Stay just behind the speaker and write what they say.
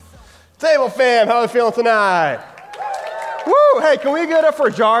Table fam, how are we feeling tonight? Woo! Hey, can we get up for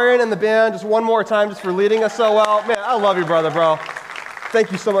Jarian and the band just one more time just for leading us so well? Man, I love you, brother, bro.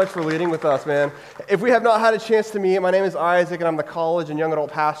 Thank you so much for leading with us, man. If we have not had a chance to meet, my name is Isaac, and I'm the college and young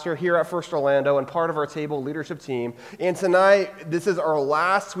adult pastor here at First Orlando and part of our table leadership team. And tonight, this is our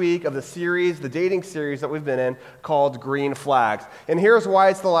last week of the series, the dating series that we've been in called Green Flags. And here's why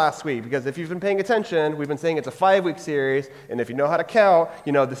it's the last week, because if you've been paying attention, we've been saying it's a 5-week series, and if you know how to count,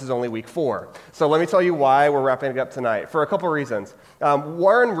 you know this is only week 4. So let me tell you why we're wrapping it up tonight, for a couple reasons.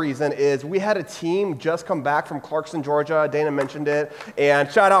 One reason is we had a team just come back from Clarkson, Georgia. Dana mentioned it.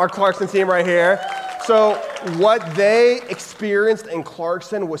 And shout out our Clarkson team right here. So what they experienced in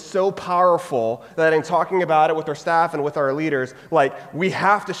Clarkson was so powerful that in talking about it with our staff and with our leaders, like, we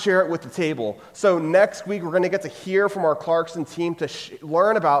have to share it with the table. So next week, we're going to get to hear from our Clarkson team to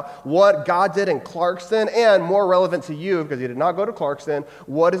learn about what God did in Clarkson, and more relevant to you, because you did not go to Clarkson,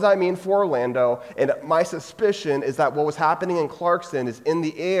 what does that mean for Orlando? And my suspicion is that what was happening in Clarkson is in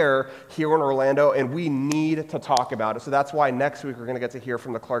the air here in Orlando, and we need to talk about it. So that's why next week we're going to get to hear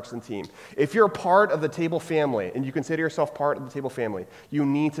from the Clarkson team. If you're part of the table family, and you consider yourself part of the table family, you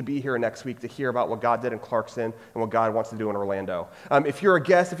need to be here next week to hear about what God did in Clarkson and what God wants to do in Orlando. If you're a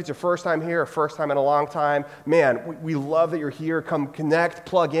guest, if it's your first time here, or first time in a long time, man, we love that you're here. Come connect,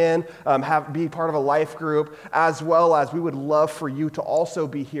 plug in, be part of a life group, as well as we would love for you to also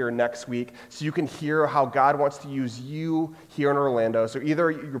be here next week so you can hear how God wants to use you here in Orlando. So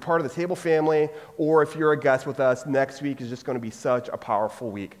either you're part of the table family, or if you're a guest with us, next week is just going to be such a powerful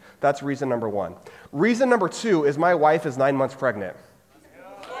week. That's reason number 1. Reason number 2 is my wife is 9 months pregnant.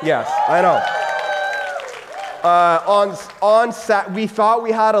 Yes, I know. We thought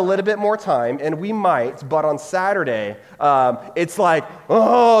we had a little bit more time, and we might, but on Saturday, it's like,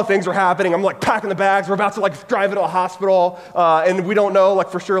 oh, things are happening. I'm like packing the bags. We're about to like drive to a hospital, and we don't know,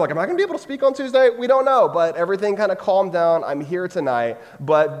 like for sure, like, am I going to be able to speak on Tuesday? We don't know, but everything kind of calmed down. I'm here tonight,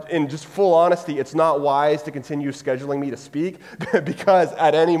 but in just full honesty, it's not wise to continue scheduling me to speak because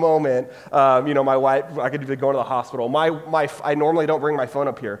at any moment, my wife, I could be going to the hospital. I normally don't bring my phone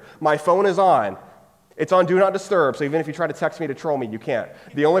up here. My phone is on. It's on Do Not Disturb, so even if you try to text me to troll me, you can't.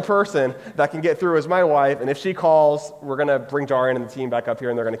 The only person that can get through is my wife, and if she calls, we're going to bring Jarian and the team back up here,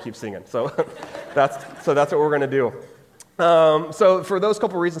 and they're going to keep singing. So that's what we're going to do. So for those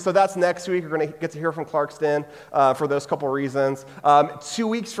couple reasons, so that's next week. We're going to get to hear from Clarkston for those couple reasons. 2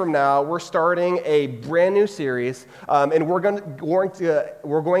 weeks from now, we're starting a brand new series, and we're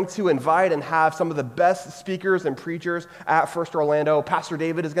going to invite and have some of the best speakers and preachers at First Orlando. Pastor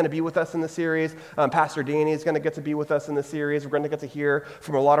David is going to be with us in the series. Pastor Danny is going to get to be with us in the series. We're going to get to hear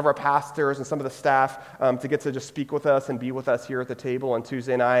from a lot of our pastors and some of the staff to get to just speak with us and be with us here at the table on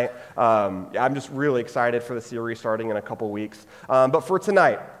Tuesday night. I'm just really excited for the series starting in a couple weeks. But for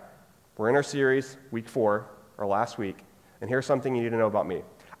tonight, we're in our series, week 4, our last week, and here's something you need to know about me.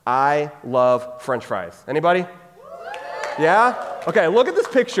 I love French fries. Anybody? Yeah? Okay, look at this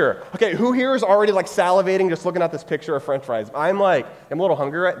picture. Okay, who here is already like salivating just looking at this picture of French fries? I'm a little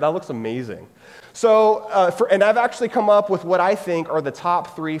hungry, right? That looks amazing. So, and I've actually come up with what I think are the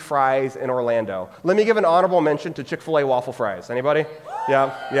top 3 fries in Orlando. Let me give an honorable mention to Chick-fil-A waffle fries. Anybody?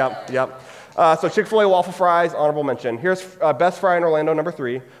 Yeah. So Chick-fil-A waffle fries, honorable mention. Here's best fry in Orlando, number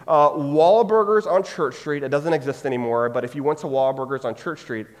 3. Wahlburgers on Church Street. It doesn't exist anymore, but if you went to Wahlburgers on Church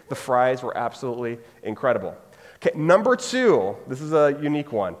Street, the fries were absolutely incredible. Okay, number 2, this is a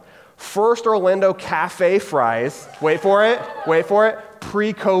unique one. First Orlando Cafe fries, wait for it,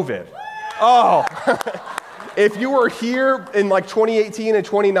 pre-COVID. Oh, if you were here in like 2018 and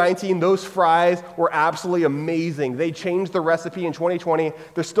 2019, those fries were absolutely amazing. They changed the recipe in 2020.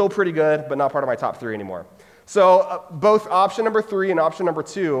 They're still pretty good, but not part of my top 3 anymore. So both option number 3 and option number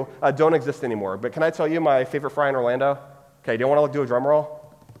 2 don't exist anymore. But can I tell you my favorite fry in Orlando? Okay, do you want to do a drum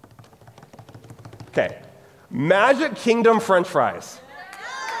roll? Okay, Magic Kingdom French fries.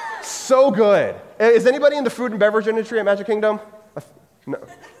 So good. Is anybody in the food and beverage industry at Magic Kingdom? No.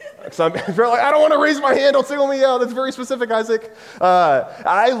 So if you're like, I don't want to raise my hand, don't single me out. That's very specific, Isaac.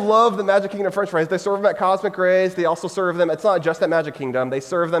 I love the Magic Kingdom French fries. They serve them at Cosmic Rays. They also serve them, it's not just at Magic Kingdom. They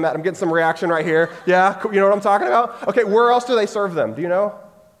serve them at, I'm getting some reaction right here. Yeah, you know what I'm talking about? Okay, where else do they serve them? Do you know?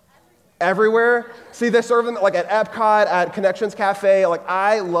 Everywhere. See, they serve them like at Epcot, at Connections Cafe. Like,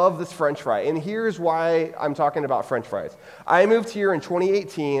 I love this French fry. And here's why I'm talking about French fries. I moved here in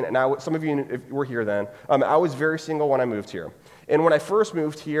 2018, and some of you were here then. I was very single when I moved here. And when I first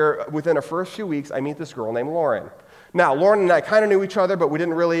moved here, within the first few weeks, I meet this girl named Lauren. Now, Lauren and I kind of knew each other, but we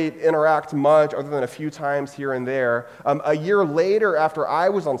didn't really interact much other than a few times here and there. A year later, after I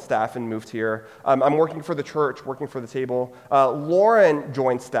was on staff and moved here, I'm working for the church, working for the table. Lauren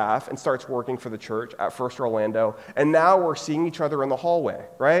joined staff and starts working for the church at First Orlando, and now we're seeing each other in the hallway,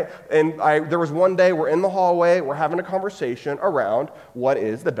 right? And there was one day we're in the hallway, we're having a conversation around what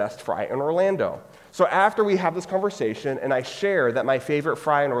is the best fry in Orlando. So after we have this conversation, and I share that my favorite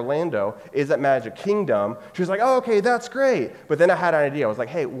fry in Orlando is at Magic Kingdom, she was like, oh, okay, that's great. But then I had an idea. I was like,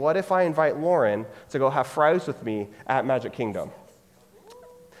 hey, what if I invite Lauren to go have fries with me at Magic Kingdom?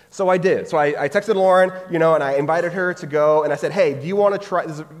 So I did. So I texted Lauren, and I invited her to go, and I said, hey, do you want to try,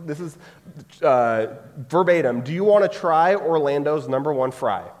 this is verbatim, do you want to try Orlando's #1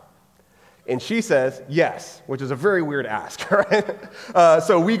 fry? And she says, yes, which is a very weird ask, right?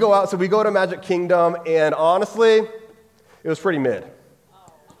 So we go to Magic Kingdom, and honestly, it was pretty mid.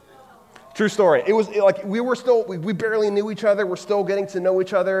 True story. It was like we barely knew each other. We're still getting to know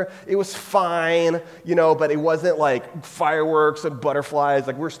each other. It was fine, but it wasn't like fireworks and butterflies.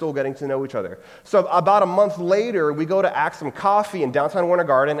 Like, we're still getting to know each other. So about a month later, we go to Axum Coffee in downtown Winter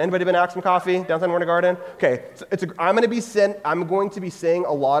Garden. Anybody been to Axum Coffee, downtown Winter Garden? Okay, so I'm going to be saying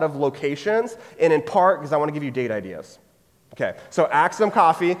a lot of locations, and in part because I want to give you date ideas. Okay, so Axum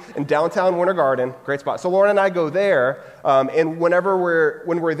Coffee in downtown Winter Garden, great spot. So Lauren and I go there, and when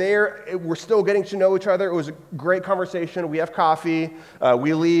we're there, we're still getting to know each other. It was a great conversation. We have coffee,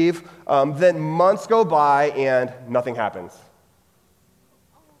 we leave. Then months go by, and nothing happens.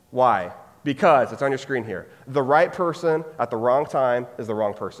 Why? Because, it's on your screen here, the right person at the wrong time is the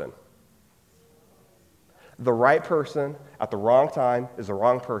wrong person. The right person at the wrong time is the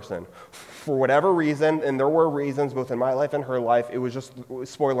wrong person. For whatever reason, and there were reasons both in my life and her life, it was just,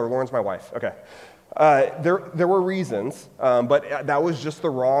 spoiler, Lauren's my wife, okay. There were reasons, but that was just the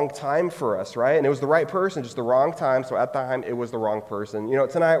wrong time for us, right? And it was the right person, just the wrong time, so at the time, it was the wrong person.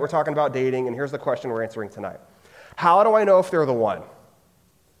 Tonight we're talking about dating, and here's the question we're answering tonight. How do I know if they're the one?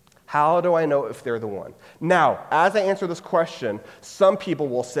 How do I know if they're the one? Now, as I answer this question, some people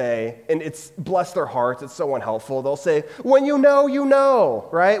will say, and it's bless their hearts, it's so unhelpful, they'll say, when you know,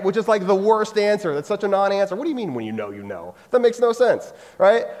 right? Which is like the worst answer. That's such a non-answer. What do you mean when you know? That makes no sense,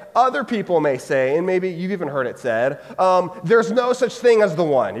 right? Other people may say, and maybe you've even heard it said, there's no such thing as the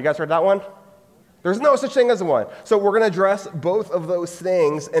one. You guys heard that one? There's no such thing as the one. So we're going to address both of those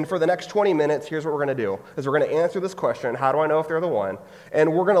things, and for the next 20 minutes, here's what we're going to do, is we're going to answer this question, how do I know if they're the one?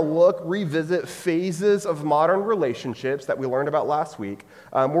 And we're going to revisit phases of modern relationships that we learned about last week.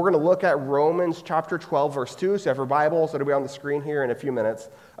 We're going to look at Romans chapter 12, verse 2, so you have your Bibles, it'll be on the screen here in a few minutes.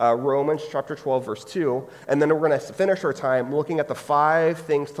 Romans chapter 12, verse 2, and then we're going to finish our time looking at the 5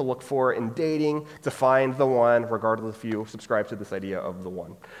 things to look for in dating to find the one, regardless if you subscribe to this idea of the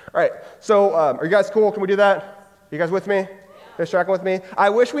one. All right, so are you guys cool? Can we do that? You guys with me? You guys tracking with me?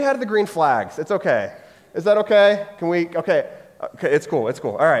 I wish we had the green flags. It's okay. Is that okay? Can we? Okay, it's cool.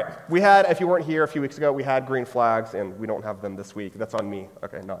 All right. We had, if you weren't here a few weeks ago, we had green flags, and we don't have them this week. That's on me.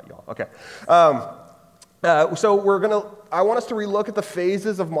 Okay, not y'all. Okay. So I want us to relook at the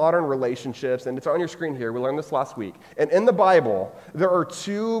phases of modern relationships, and it's on your screen here. We learned this last week. And in the Bible, there are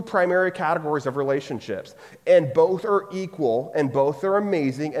 2 primary categories of relationships, and both are equal, and both are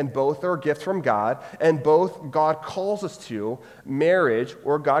amazing, and both are gifts from God, and both God calls us to marriage,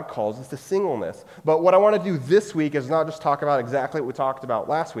 or God calls us to singleness. But what I want to do this week is not just talk about exactly what we talked about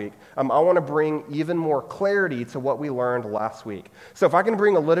last week. I want to bring even more clarity to what we learned last week. So if I can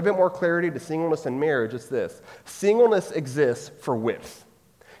bring a little bit more clarity to singleness and marriage, it's this. Singleness exists for width.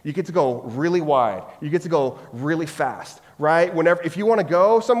 You get to go really wide. You get to go really fast, right? If you want to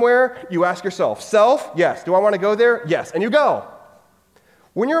go somewhere, you ask yourself, self, yes. Do I want to go there? Yes. And you go.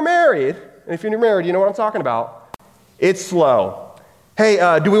 When you're married, and if you're married, you know what I'm talking about. It's slow. Hey,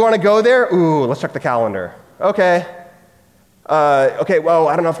 do we want to go there? Ooh, let's check the calendar. Okay. Well,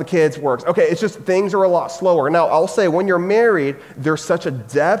 I don't know if the kids works. Okay, it's just things are a lot slower. Now, I'll say when you're married, there's such a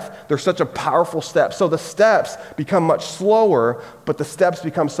depth, there's such a powerful step. So the steps become much slower, but the steps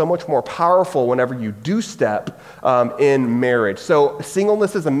become so much more powerful whenever you do step in marriage. So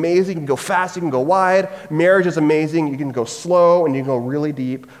singleness is amazing. You can go fast, you can go wide. Marriage is amazing. You can go slow, and you can go really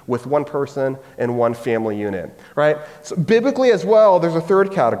deep with one person and one family unit, right? So biblically as well, there's a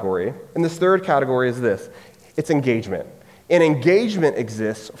 3rd category, and this 3rd category is this. It's engagement. And engagement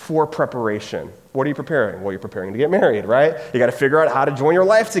exists for preparation. What are you preparing? Well, you're preparing to get married, right? You got to figure out how to join your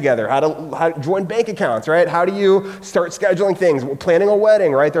life together, how to join bank accounts, right? How do you start scheduling things, planning a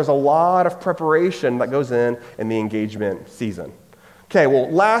wedding, right? There's a lot of preparation that goes in the engagement season. Okay, well,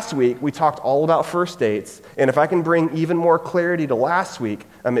 last week we talked all about first dates, and if I can bring even more clarity to last week,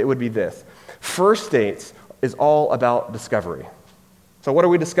 it would be this. First dates is all about discovery. So what are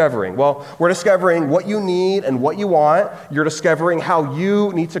we discovering? Well, we're discovering what you need and what you want. You're discovering how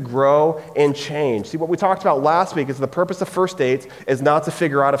you need to grow and change. See, what we talked about last week is the purpose of first dates is not to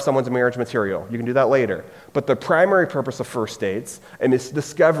figure out if someone's marriage material. You can do that later. But the primary purpose of first dates is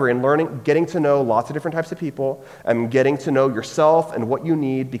discovery and learning, getting to know lots of different types of people and getting to know yourself and what you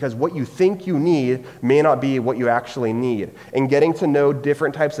need, because what you think you need may not be what you actually need. And getting to know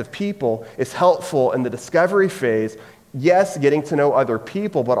different types of people is helpful in the discovery phase. Yes, getting to know other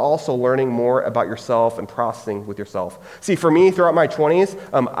people, but also learning more about yourself and processing with yourself. See, for me, throughout my 20s,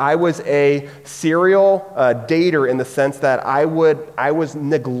 I was a serial dater in the sense that I was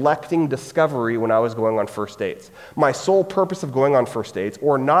neglecting discovery when I was going on first dates. My sole purpose of going on first dates,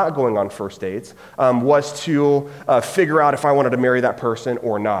 or not going on first dates, was to figure out if I wanted to marry that person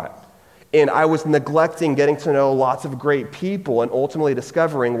or not. And I was neglecting getting to know lots of great people and ultimately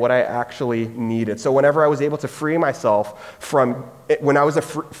discovering what I actually needed. So whenever I was able to free myself and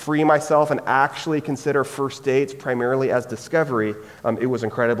actually consider first dates primarily as discovery, it was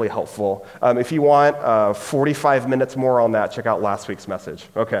incredibly helpful. If you want 45 minutes more on that, check out last week's message.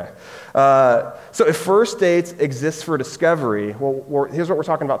 Okay. So if first dates exist for discovery, well, here's what we're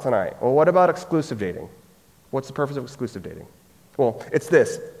talking about tonight. Well, what about exclusive dating? What's the purpose of exclusive dating? Well, it's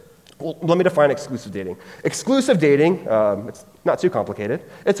this. Well, let me define exclusive dating. Exclusive dating, it's not too complicated.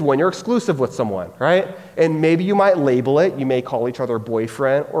 It's when you're exclusive with someone, right? And maybe you might label it. You may call each other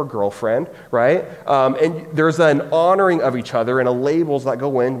boyfriend or girlfriend, right? And there's an honoring of each other and a labels that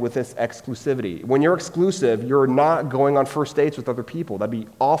go in with this exclusivity. When you're exclusive, you're not going on first dates with other people. That'd be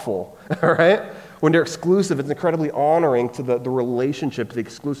awful, all right? When they're exclusive, it's incredibly honoring to the relationship, the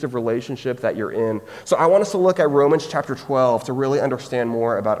exclusive relationship that you're in. So I want us to look at Romans chapter 12 to really understand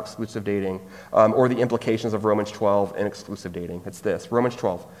more about exclusive dating, or the implications of Romans 12 and exclusive dating. It's this, Romans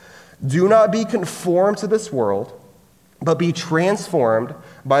 12. Do not be conformed to this world, but be transformed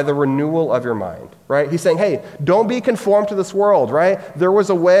by the renewal of your mind, right? He's saying, hey, don't be conformed to this world, right? There was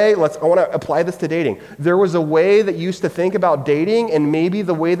a way, I want to apply this to dating. There was a way that you used to think about dating, and maybe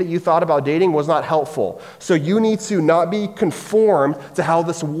the way that you thought about dating was not helpful. So you need to not be conformed to how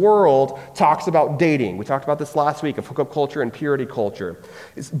this world talks about dating. We talked about this last week of hookup culture and purity culture.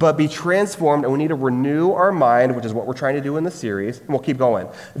 But be transformed, and we need to renew our mind, which is what we're trying to do in this series, and we'll keep going.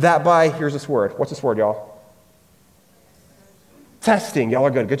 That by, here's this word. What's this word, y'all? Testing. Y'all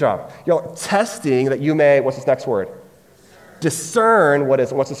are good. Good job. Y'all, testing that you may, what's this next word? Discern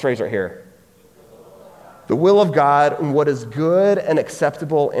what's this phrase right here? The will of God and what is good and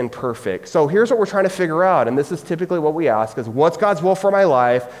acceptable and perfect. So here's what we're trying to figure out, and this is typically what we ask, is what's God's will for my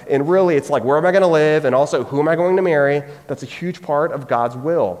life? And really, it's like, where am I going to live? And also, who am I going to marry? That's a huge part of God's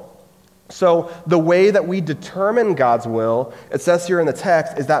will. So the way that we determine God's will, it says here in the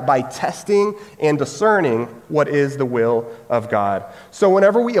text, is that by testing and discerning what is the will of God. So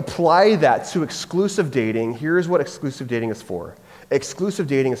whenever we apply that to exclusive dating, here's what exclusive dating is for. Exclusive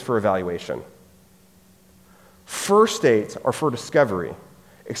dating is for evaluation. First dates are for discovery.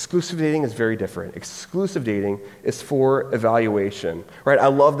 Exclusive dating is very different. Exclusive dating is for evaluation, right? I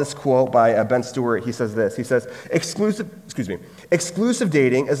love this quote by Ben Stewart. He says this. He says, exclusive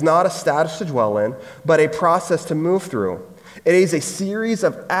dating is not a status to dwell in, but a process to move through. It is a series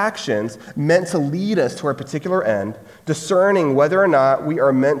of actions meant to lead us to our particular end, discerning whether or not we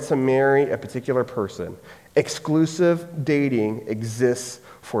are meant to marry a particular person. Exclusive dating exists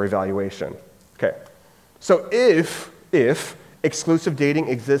for evaluation. Okay, so if exclusive dating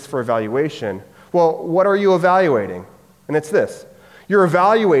exists for evaluation, well, what are you evaluating? And it's this. You're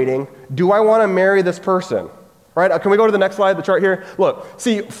evaluating, do I want to marry this person? Right? Can we go to the next slide, the chart here? Look,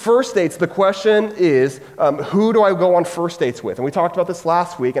 see, first dates, the question is, who do I go on first dates with? And we talked about this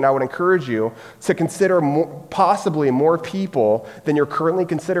last week, and I would encourage you to consider possibly more people than you're currently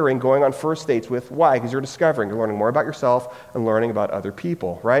considering going on first dates with. Why? Because you're learning more about yourself and learning about other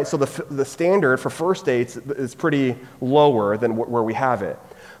people, right? So the standard for first dates is pretty lower than where we have it.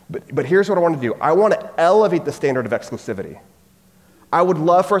 But here's what I want to do. I want to elevate the standard of exclusivity. I would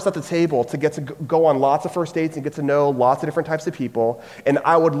love for us at the table to get to go on lots of first dates and get to know lots of different types of people. And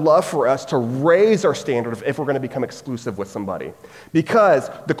I would love for us to raise our standard if we're going to become exclusive with somebody. Because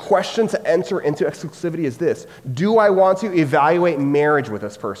the question to enter into exclusivity is this: do I want to evaluate marriage with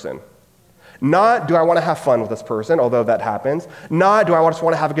this person? Not, do I want to have fun with this person, although that happens. Not, do I just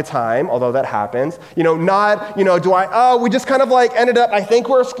want to have a good time, although that happens. Not, we just kind of like ended up, I think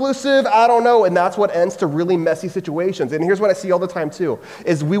we're exclusive, I don't know. And that's what ends to really messy situations. And here's what I see all the time too,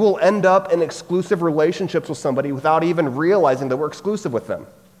 is we will end up in exclusive relationships with somebody without even realizing that we're exclusive with them.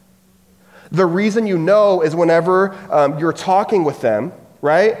 The reason you know is whenever you're talking with them,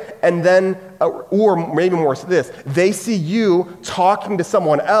 right? And then, or maybe more this, they see you talking to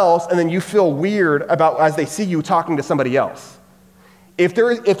someone else, and then you feel weird about as they see you talking to somebody else. If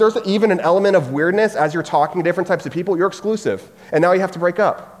there's even an element of weirdness as you're talking to different types of people, you're exclusive, and now you have to break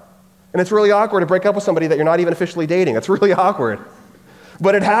up. And it's really awkward to break up with somebody that you're not even officially dating. It's really awkward.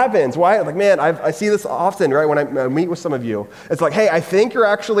 But it happens. Why? Like, man, I see this often, right? When I meet with some of you, it's like, hey, I think you're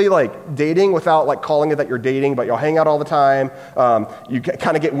actually like dating without like calling it that you're dating, but y'all hang out all the time. You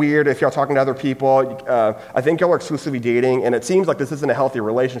kind of get weird if y'all talking to other people. I think y'all are exclusively dating, and it seems like this isn't a healthy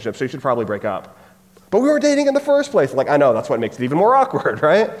relationship, so you should probably break up. But we were dating in the first place. Like, I know, that's what makes it even more awkward,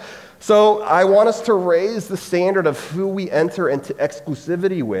 right? So I want us to raise the standard of who we enter into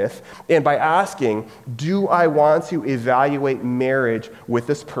exclusivity with, and by asking, do I want to evaluate marriage with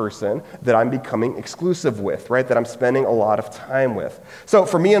this person that I'm becoming exclusive with, right? That I'm spending a lot of time with. So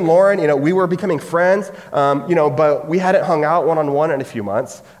for me and Lauren, we were becoming friends, but we hadn't hung out one-on-one in a few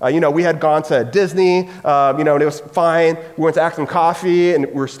months. We had gone to Disney, and it was fine. We went to Axe and Coffee, and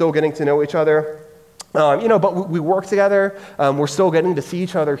we were still getting to know each other. But we work together. We're still getting to see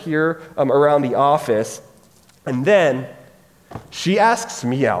each other here around the office. And then she asks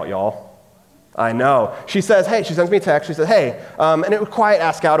me out, y'all. I know. She says, hey, she sends me a text. She says, hey, and it was quiet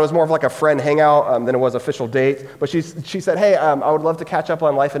ask out. It was more of like a friend hangout than it was official date. But she said, hey, I would love to catch up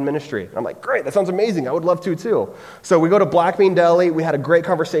on life and ministry. And I'm like, great, that sounds amazing. I would love to too. So we go to Black Bean Deli. We had a great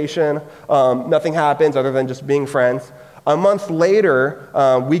conversation. Nothing happens other than just being friends. A month later,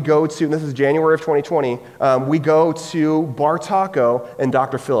 we go to, and this is January of 2020, we go to Bar Taco and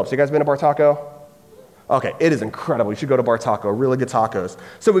Dr. Phillips. You guys been to Bar Taco? Okay, it is incredible. You should go to Bar Taco, really good tacos.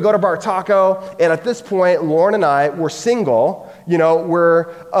 So we go to Bar Taco, and at this point, Lauren and I, we're single, and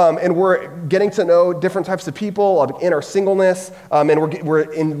we're getting to know different types of people in our singleness, and we're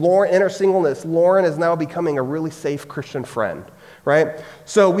in our singleness, Lauren is now becoming a really safe Christian friend. Right?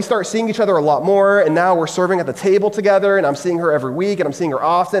 So we start seeing each other a lot more, and now we're serving at the table together, and I'm seeing her every week, and I'm seeing her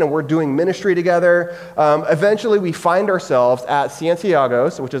often, and we're doing ministry together. Eventually, we find ourselves at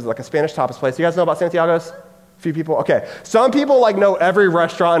Santiago's, which is like a Spanish tapas place. You guys know about Santiago's? A few people? Okay. Some people know every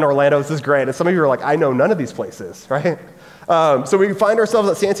restaurant in Orlando. This is great. And some of you are like, I know none of these places, right? So we find ourselves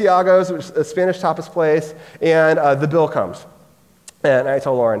at Santiago's, which is a Spanish tapas place, and the bill comes. And I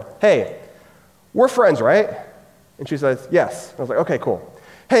tell Lauren, hey, we're friends, right? And she says, yes. I was like, okay, cool.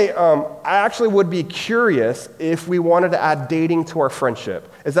 Hey, I actually would be curious if we wanted to add dating to our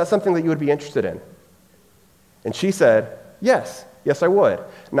friendship. Is that something that you would be interested in? And she said, yes, I would.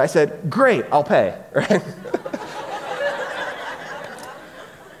 And I said, great, I'll pay. Right?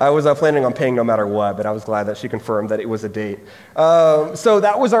 I was planning on paying no matter what, but I was glad that she confirmed that it was a date. So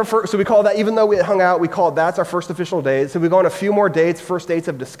that was our first, so we called that, even though we had hung out, we called that's our first official date. So we go on a few more dates, first dates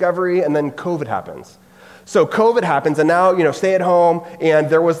of discovery, and then COVID happens. So COVID happens, and now, stay at home, and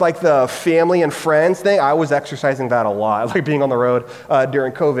there was like the family and friends thing. I was exercising that a lot, like being on the road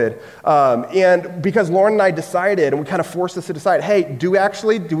during COVID. And because Lauren and I decided, and we kind of forced us to decide, hey, do we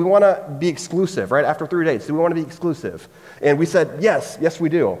want to be exclusive, right? After 3 dates, do we want to be exclusive? And we said, yes, we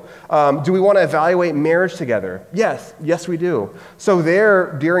do. Do we want to evaluate marriage together? Yes, we do. So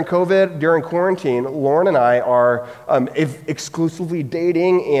during COVID, during quarantine, Lauren and I are exclusively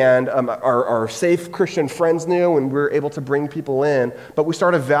dating and our safe Christian friends knew, and we were able to bring people in, but we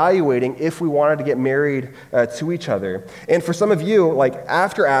started evaluating if we wanted to get married to each other. And for some of you,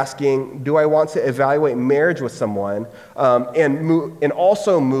 after asking, do I want to evaluate marriage with someone, and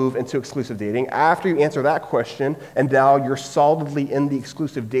also move into exclusive dating, after you answer that question, and now you're solidly in the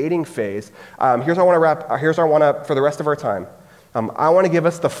exclusive dating phase, here's how I want to, for the rest of our time, I want to give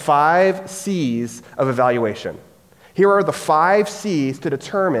us the 5 C's of evaluation. Here are the 5 C's to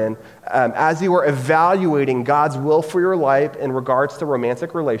determine, as you are evaluating God's will for your life in regards to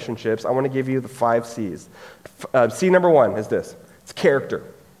romantic relationships, I want to give you the 5 C's. C number 1 is this. It's character.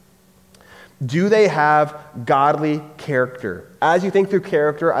 Do they have godly character? As you think through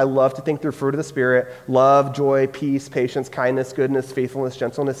character, I love to think through fruit of the Spirit: love, joy, peace, patience, kindness, goodness, faithfulness,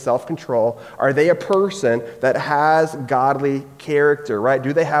 gentleness, self-control. Are they a person that has godly character, right?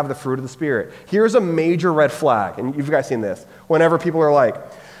 Do they have the fruit of the Spirit? Here's a major red flag, and you've guys seen this. Whenever people are like,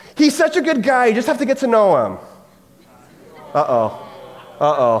 he's such a good guy, you just have to get to know him.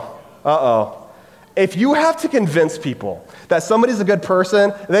 If you have to convince people that somebody's a good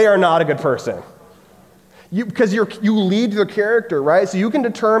person, they are not a good person. Because you lead their character, right? So you can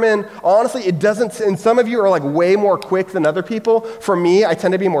determine, honestly, it doesn't, and some of you are way more quick than other people. For me, I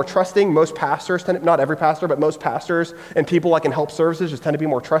tend to be more trusting. Most pastors, not every pastor, but most pastors and people in help services just tend to be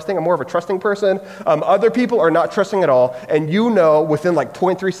more trusting. I'm more of a trusting person. Other people are not trusting at all, and within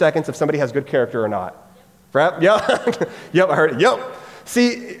 0.3 seconds if somebody has good character or not. Right? Yeah. Yep, I heard it. Yep.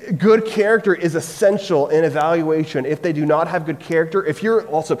 See, good character is essential in evaluation. If they do not have good character, if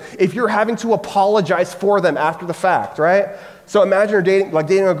you're having to apologize for them after the fact, right? So imagine you're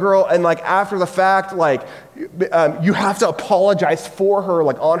dating a girl, and after the fact, you have to apologize for her,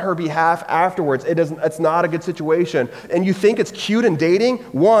 on her behalf afterwards. It's not a good situation. And you think it's cute in dating?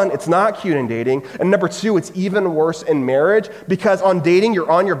 One, it's not cute in dating. And number two, it's even worse in marriage, because on dating,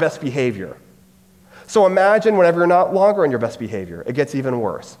 you're on your best behavior. So imagine whenever you're not longer on your best behavior, it gets even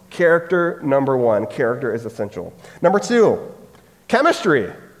worse. Character, number one. Character is essential. Number two,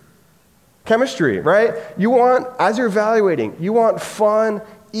 chemistry. Chemistry, right? As you're evaluating, you want fun,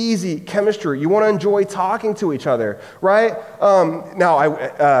 easy chemistry. You want to enjoy talking to each other, right?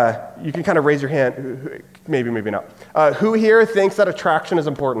 You can kind of raise your hand. Maybe not. Who here thinks that attraction is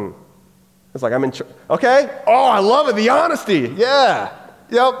important? It's like, okay? Oh, I love it. The honesty. Yeah.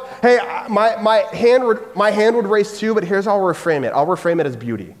 Yep. Hey, my hand would raise too, but here's how I'll reframe it. I'll reframe it as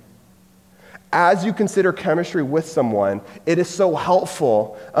beauty. As you consider chemistry with someone, it is so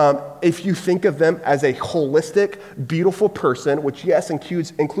helpful if you think of them as a holistic, beautiful person, which yes,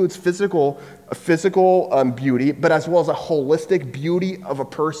 includes physical beauty, but as well as a holistic beauty of a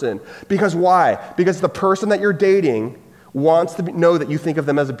person. Because why? Because the person that you're dating wants to know that you think of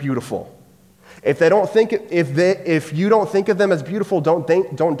them as beautiful. If you don't think of them as beautiful, don't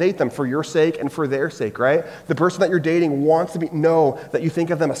date them for your sake and for their sake, right? The person that you're dating wants to know that you think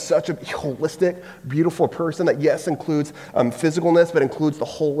of them as such a holistic, beautiful person that, yes, includes physicalness, but includes the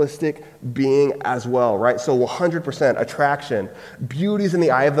holistic being as well, right? So 100% attraction. Beauty is in the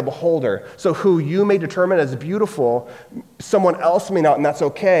eye of the beholder. So who you may determine as beautiful, someone else may not, and that's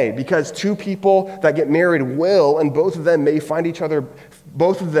okay, because two people that get married will, and both of them will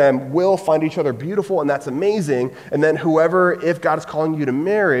find each other beautiful, and that's amazing. And then if God is calling you to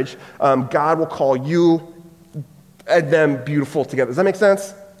marriage, God will call you and them beautiful together. Does that make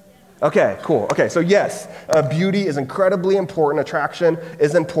sense? Okay, cool. Okay, so yes, beauty is incredibly important. Attraction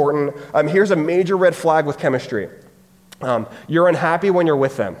is important. Here's a major red flag with chemistry. You're unhappy when you're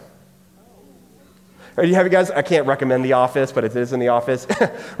with them. Have you guys, I can't recommend The Office, but it is in The Office,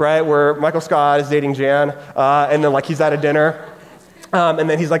 right? Where Michael Scott is dating Jan, and then he's at a dinner. And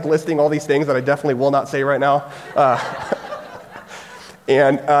then he's listing all these things that I definitely will not say right now.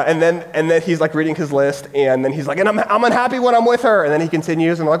 And then he's reading his list, and then he's and I'm unhappy when I'm with her. And then he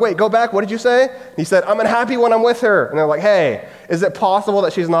continues, and they're wait, go back, what did you say? And he said, I'm unhappy when I'm with her. And they're hey, is it possible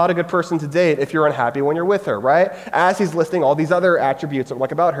that she's not a good person to date if you're unhappy when you're with her, right? As he's listing all these other attributes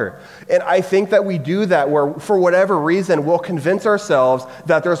about her. And I think that we do that where, for whatever reason, we'll convince ourselves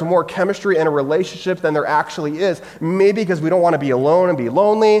that there's more chemistry in a relationship than there actually is. Maybe because we don't want to be alone and be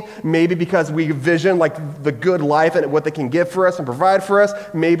lonely. Maybe because we vision the good life and what they can give for us and provide for us.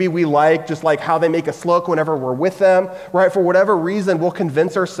 Maybe we just how they make us look whenever we're with them, right? For whatever reason, we'll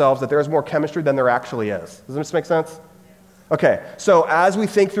convince ourselves that there's more chemistry than there actually is. Does this make sense? Okay, so as we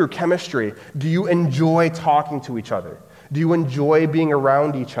think through chemistry, do you enjoy talking to each other? Do you enjoy being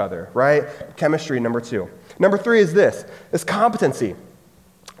around each other, right? Chemistry, number two. Number three is competency.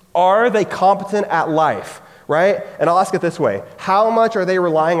 Are they competent at life, right? And I'll ask it this way. How much are they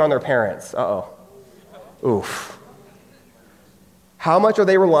relying on their parents? Oof. How much are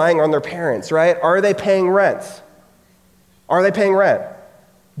they relying on their parents, right? Are they paying rent? Are they paying rent?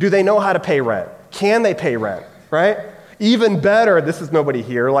 Do they know how to pay rent? Can they pay rent, right? Even better, this is nobody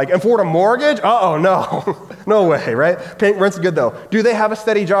here, afford a mortgage? No. No way, right? Paying rent's good though. Do they have a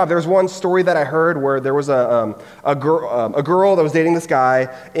steady job? There's one story that I heard where there was a girl that was dating this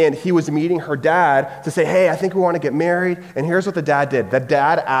guy, and he was meeting her dad to say, hey, I think we want to get married. And here's what the dad did. The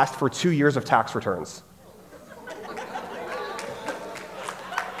dad asked for 2 years of tax returns.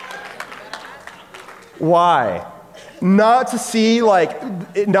 Why? Not to see, not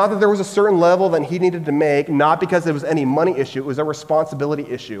that there was a certain level that he needed to make, not because there was any money issue, it was a responsibility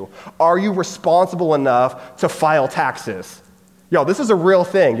issue. Are you responsible enough to file taxes? Y'all, this is a real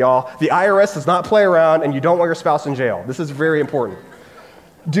thing, y'all. The IRS does not play around, and you don't want your spouse in jail. This is very important.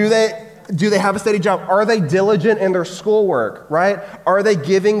 Do they have a steady job? Are they diligent in their schoolwork, right? Are they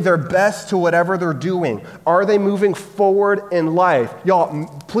giving their best to whatever they're doing? Are they moving forward in life? Y'all,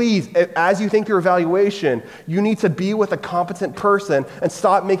 please, as you think your evaluation, you need to be with a competent person and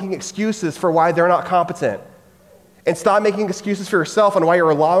stop making excuses for why they're not competent. And stop making excuses for yourself on why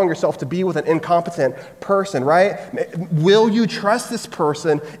you're allowing yourself to be with an incompetent person, right? Will you trust this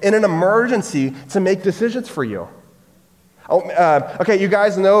person in an emergency to make decisions for you? Okay, you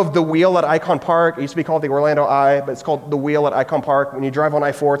guys know of the wheel at Icon Park. It used to be called the Orlando Eye, but it's called the wheel at Icon Park. When you drive on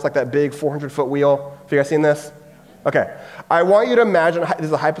I-4, it's that big 400-foot wheel. Have you guys seen this? Okay. I want you to imagine, this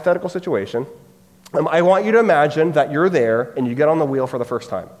is a hypothetical situation. I want you to imagine that you're there and you get on the wheel for the first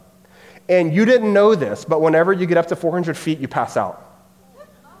time. And you didn't know this, but whenever you get up to 400 feet, you pass out.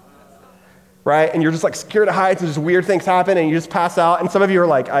 Right? And you're just like scared of heights and just weird things happen and you just pass out. And some of you are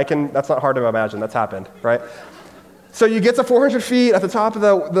like, that's not hard to imagine. That's happened, right? So you get to 400 feet at the top of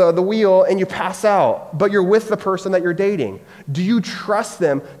the wheel and you pass out, but you're with the person that you're dating. Do you trust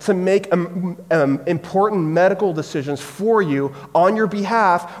them to make important medical decisions for you on your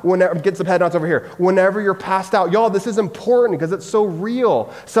behalf get some head nods over here, whenever you're passed out? Y'all, this is important because it's so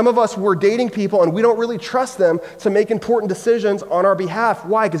real. Some of us, we're dating people and we don't really trust them to make important decisions on our behalf.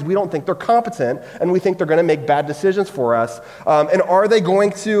 Why? Because we don't think they're competent and we think they're going to make bad decisions for us. And are they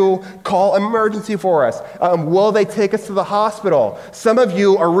going to call emergency for us? Will they take us to the hospital? Some of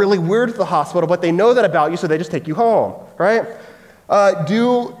you are really weird at the hospital, but they know that about you, so they just take you home, right?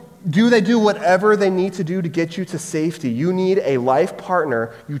 Do they do whatever they need to do to get you to safety? You need a life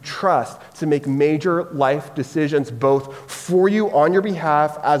partner you trust to make major life decisions, both for you on your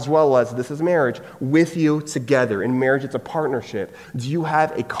behalf, as well as, this is marriage, with you together. In marriage, it's a partnership. Do you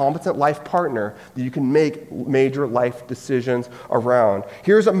have a competent life partner that you can make major life decisions around?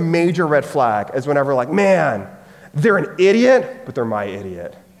 Here's a major red flag, is whenever like, man, they're an idiot, but they're my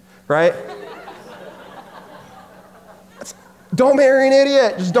idiot, right? Don't marry an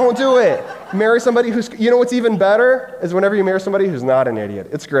idiot. Just don't do it. Marry somebody who's, you know what's even better is whenever you marry somebody who's not an idiot.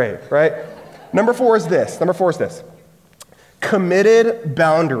 It's great, right? Number four is this. Committed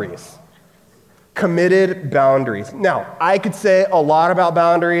boundaries. Committed boundaries. Now, I could say a lot about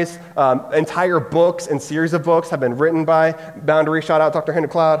boundaries. Entire books and series of books have been written by boundaries. Shout out Dr. Henry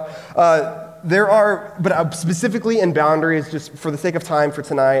Cloud. But specifically in boundaries, just for the sake of time for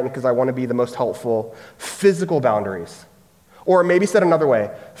tonight and because I want to be the most helpful, physical boundaries. Or maybe said another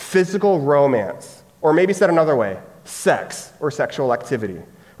way, physical romance. Or maybe said another way, sex or sexual activity,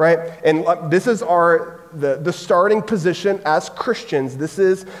 right? And this is the starting position as Christians. This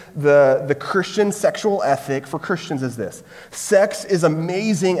is the Christian sexual ethic for Christians is this. Sex is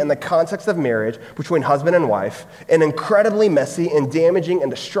amazing in the context of marriage between husband and wife, and incredibly messy and damaging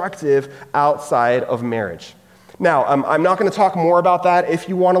and destructive outside of marriage. Now, I'm not going to talk more about that. If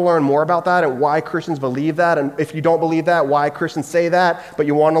you want to learn more about that and why Christians believe that, and if you don't believe that, why Christians say that, but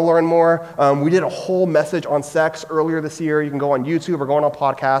you want to learn more, we did a whole message on sex earlier this year. You can go on YouTube or go on a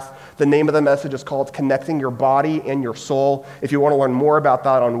podcast. The name of the message is called Connecting Your Body and Your Soul. If you want to learn more about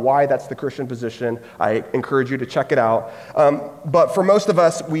that, on why that's the Christian position, I encourage you to check it out. But for most of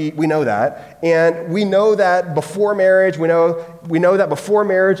us, we know that. And we know that before marriage, we know that before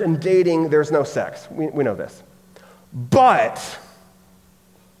marriage and dating, there's no sex. We know this. But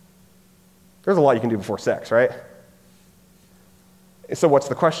there's a lot you can do before sex, right? So what's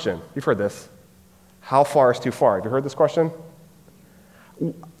the question? You've heard this. How far is too far? Have you heard this question?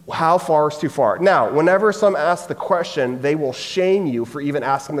 How far is too far? Now, whenever some ask the question, they will shame you for even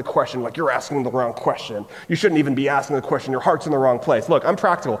asking the question, like you're asking the wrong question. You shouldn't even be asking the question. Your heart's in the wrong place. Look, I'm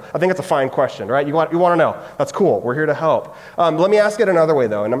practical. I think it's a fine question, right? You want to know. That's cool. We're here to help. Let me ask it another way,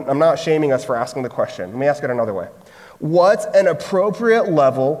 though, and I'm not shaming us for asking the question. Let me ask it another way. What's an appropriate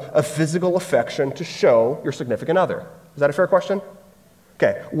level of physical affection to show your significant other? Is that a fair question?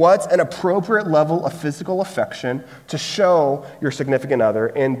 Okay, what's an appropriate level of physical affection to show your significant other?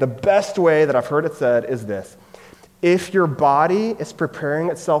 And the best way that I've heard it said is this. If your body is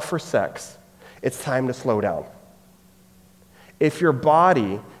preparing itself for sex, it's time to slow down. If your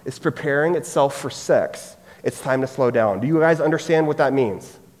body is preparing itself for sex, it's time to slow down. Do you guys understand what that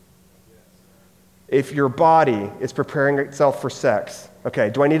means? If your body is preparing itself for sex. Okay,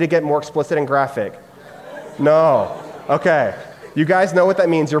 do I need to get more explicit and graphic? No. Okay. You guys know what that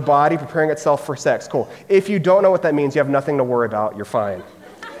means, your body preparing itself for sex. Cool. If you don't know what that means, you have nothing to worry about. You're fine.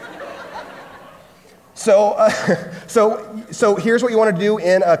 So here's what you want to do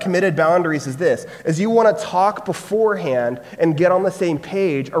in committed boundaries is you want to talk beforehand and get on the same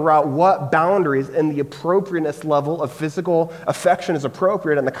page around what boundaries and the appropriateness level of physical affection is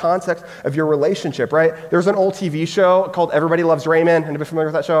appropriate in the context of your relationship, right? There's an old TV show called Everybody Loves Raymond. Anybody familiar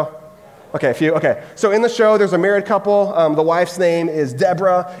with that show? Okay, a few. Okay, so in the show, there's a married couple. The wife's name is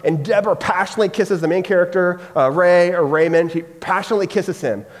Deborah, and Deborah passionately kisses the main character, Ray or Raymond. She passionately kisses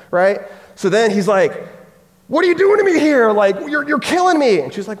him, right? So then he's like, what are you doing to me here? Like, you're killing me.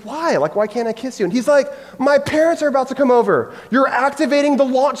 And she's like, why? Like, why can't I kiss you? And he's like, my parents are about to come over. You're activating the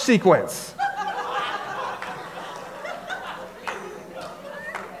launch sequence.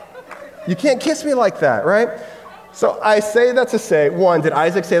 You can't kiss me like that, right? So I say that to say, one, did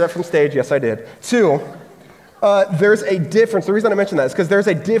Isaac say that from stage? Yes, I did. Two, there's a difference. The reason I mention that is because there's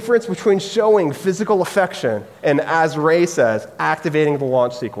a difference between showing physical affection and, as Ray says, activating the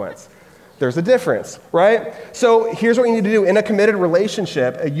launch sequence. There's a difference, right? So here's what you need to do. In a committed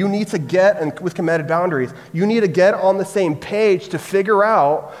relationship, you need to with committed boundaries, you need to get on the same page to figure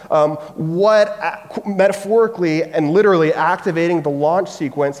out what metaphorically and literally activating the launch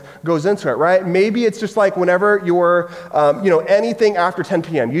sequence goes into it, right? Maybe it's just like whenever you're, anything after 10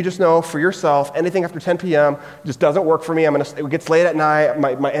 p.m., you just know for yourself, anything after 10 p.m. just doesn't work for me. It gets late at night,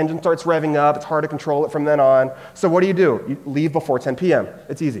 my engine starts revving up, it's hard to control it from then on. So what do? You leave before 10 p.m.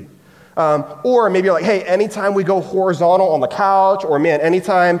 It's easy. Or maybe you're like, hey, anytime we go horizontal on the couch, or man,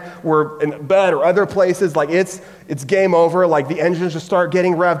 anytime we're in bed or other places, like it's game over, like the engines just start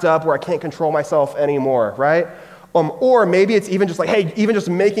getting revved up where I can't control myself anymore, right? Or maybe it's even just like, hey, even just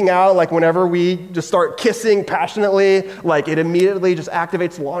making out, like whenever we just start kissing passionately, like it immediately just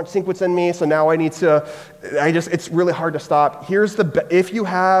activates the launch sequence in me, so now it's really hard to stop. If you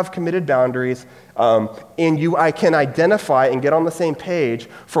have committed boundaries, I can identify and get on the same page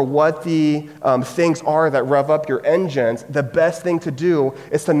for what the things are that rev up your engines, the best thing to do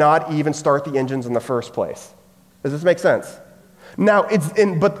is to not even start the engines in the first place. Does this make sense? Now,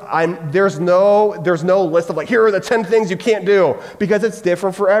 there's no list of like, here are the 10 things you can't do, because it's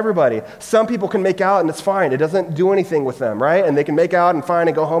different for everybody. Some people can make out and it's fine. It doesn't do anything with them, right? And they can make out and fine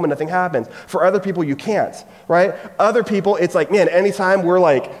and go home and nothing happens. For other people, you can't, right? Other people, it's like, man, anytime we're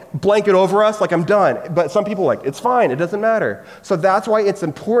like, blanket over us, like I'm done. But some people like, it's fine, it doesn't matter. So that's why it's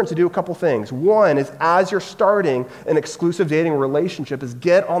important to do a couple things. One is, as you're starting an exclusive dating relationship, is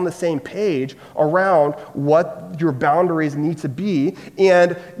get on the same page around what your boundaries need to be.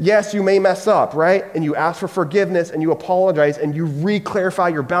 And yes, you may mess up, right? And you ask for forgiveness and you apologize and you re-clarify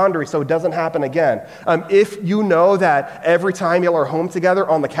your boundaries so it doesn't happen again. If you know that every time y'all are home together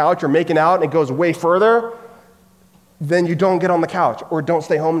on the couch, you're making out and it goes way further, then you don't get on the couch or don't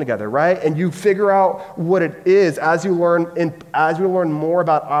stay home together, right? And you figure out what it is as you learn more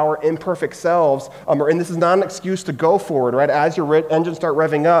about our imperfect selves. And this is not an excuse to go forward, right? As your engines start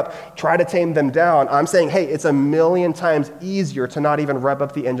revving up, try to tame them down. I'm saying, hey, it's a million times easier to not even rev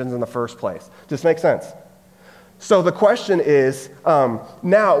up the engines in the first place. Does this make sense? So the question is,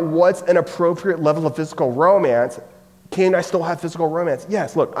 now, what's an appropriate level of physical romance? Can I still have physical romance?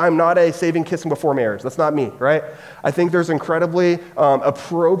 Yes, look, I'm not a saving kissing before marriage. That's not me, right? I think there's incredibly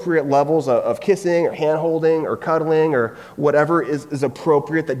appropriate levels of kissing or hand-holding or cuddling or whatever is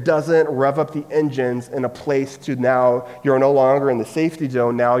appropriate that doesn't rev up the engines in a place to now you're no longer in the safety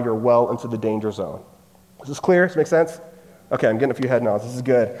zone, now you're well into the danger zone. Is this clear? Does this make sense? Okay, I'm getting a few head nods. This is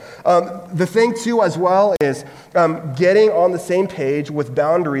good. The thing, too, as well, is getting on the same page with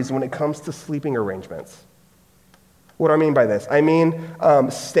boundaries when it comes to sleeping arrangements. What do I mean by this? I mean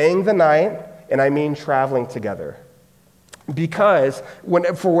staying the night, and I mean traveling together. Because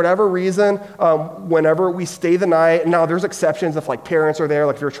for whatever reason, whenever we stay the night, now there's exceptions if like parents are there,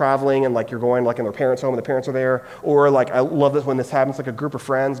 like if you're traveling and like you're going like in their parents' home and the parents are there, or like I love this when this happens, like a group of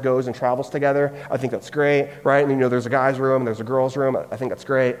friends goes and travels together. I think that's great, right? And there's a guy's room and there's a girl's room. I think that's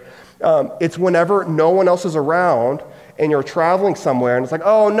great. It's whenever no one else is around and you're traveling somewhere and it's like,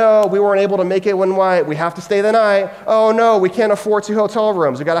 oh no, we weren't able to make it one night. We have to stay the night. Oh no, we can't afford 2 hotel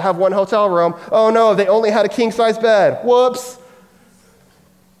rooms. We got to have 1 hotel room. Oh no, they only had a king-size bed. Whoops.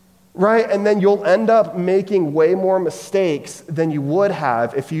 Right? And then you'll end up making way more mistakes than you would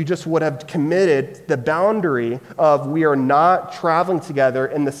have if you just would have committed the boundary of we are not traveling together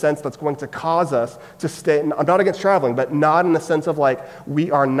in the sense that's going to cause us to stay. I'm not against traveling, but not in the sense of like we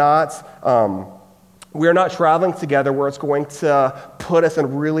are not traveling together where it's going to put us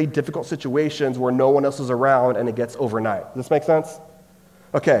in really difficult situations where no one else is around and it gets overnight. Does this make sense?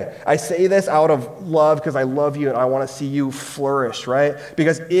 Okay, I say this out of love because I love you and I want to see you flourish, right?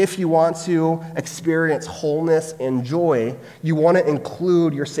 Because if you want to experience wholeness and joy, you want to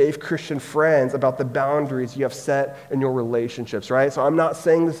include your safe Christian friends about the boundaries you have set in your relationships, right? So I'm not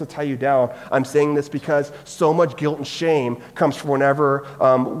saying this to tie you down. I'm saying this because so much guilt and shame comes from whenever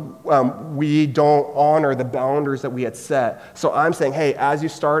we don't honor the boundaries that we had set. So I'm saying, hey, as you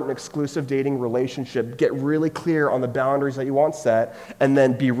start an exclusive dating relationship, get really clear on the boundaries that you want set, and then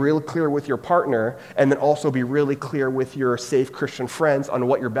be real clear with your partner, and then also be really clear with your safe Christian friends on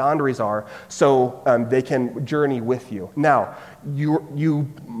what your boundaries are so they can journey with you. Now,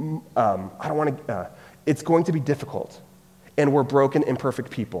 it's going to be difficult, and we're broken,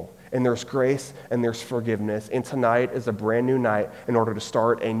 imperfect people, and there's grace and there's forgiveness, and tonight is a brand new night in order to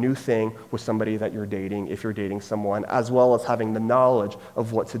start a new thing with somebody that you're dating, if you're dating someone, as well as having the knowledge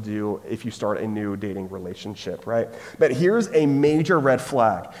of what to do if you start a new dating relationship, right? But here's a major red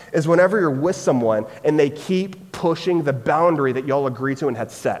flag, is whenever you're with someone and they keep pushing the boundary that y'all agreed to and had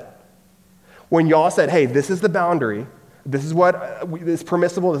set. When y'all said, hey, this is the boundary, This is what is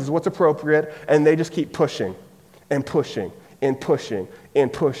permissible. This is what's appropriate. And they just keep pushing and pushing and pushing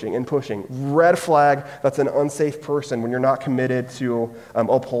and pushing and pushing. Red flag, that's an unsafe person when you're not committed to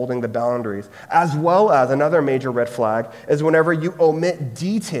upholding the boundaries. As well as another major red flag is whenever you omit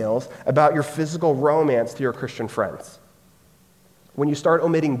details about your physical romance to your Christian friends. When you start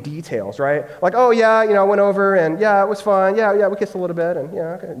omitting details, right? Like, oh yeah, I went over and yeah, it was fun. Yeah, we kissed a little bit and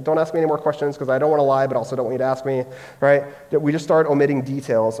yeah, okay. Don't ask me any more questions because I don't want to lie, but also don't want you to ask me, right? We just start omitting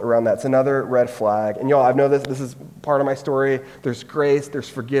details around that. It's another red flag. And y'all, I know this is part of my story. There's grace, there's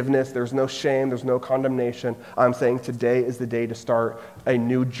forgiveness, there's no shame, there's no condemnation. I'm saying today is the day to start a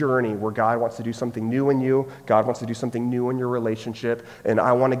new journey where God wants to do something new in you. God wants to do something new in your relationship. And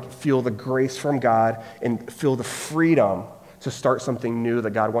I want to feel the grace from God and feel the freedom to start something new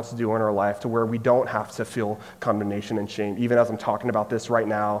that God wants to do in our life to where we don't have to feel condemnation and shame. Even as I'm talking about this right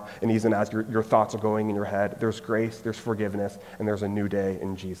now, and even as your thoughts are going in your head, there's grace, there's forgiveness, and there's a new day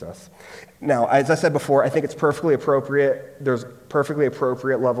in Jesus. Now, as I said before, I think it's perfectly appropriate. There's perfectly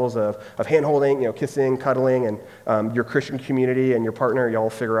appropriate levels of hand-holding, kissing, cuddling, and your Christian community and your partner,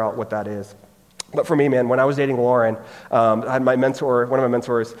 y'all figure out what that is. But for me, man, when I was dating Lauren, I had one of my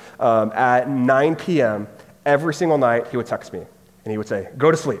mentors, at 9 p.m., every single night, he would text me, and he would say, go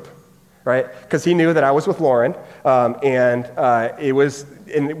to sleep, right? Because he knew that I was with Lauren, and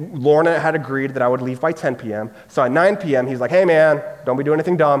Lauren had agreed that I would leave by 10 p.m. So at 9 p.m., he's like, hey, man, don't be doing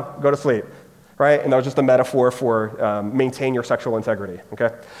anything dumb. Go to sleep, right? And that was just a metaphor for maintain your sexual integrity,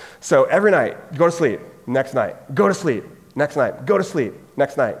 okay? So every night, go to sleep. Next night, go to sleep. Next night, go to sleep.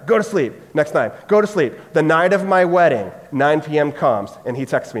 Next night, go to sleep. Next night, go to sleep. The night of my wedding, 9 p.m. comes, and he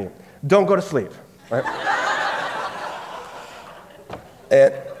texts me, don't go to sleep, right?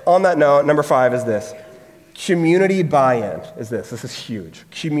 And on that note, number 5 is this. Community buy-in is this. This is huge.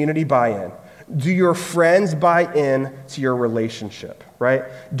 Community buy-in. Do your friends buy in to your relationship, right?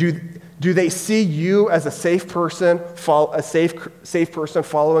 Do they see you as a safe person, safe person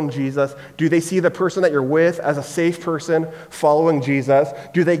following Jesus? Do they see the person that you're with as a safe person following Jesus?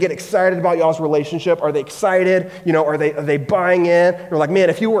 Do they get excited about y'all's relationship? Are they excited? Are they buying in? You're like, man,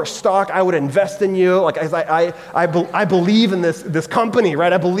 if you were a stock, I would invest in you. Like, I believe in this company,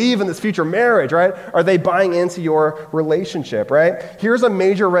 right? I believe in this future marriage, right? Are they buying into your relationship, right? Here's a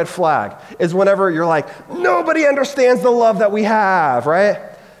major red flag, is whenever you're like, nobody understands the love that we have, right?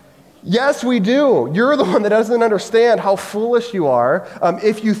 Yes, we do. You're the one that doesn't understand how foolish you are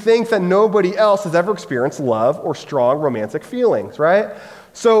if you think that nobody else has ever experienced love or strong romantic feelings, right?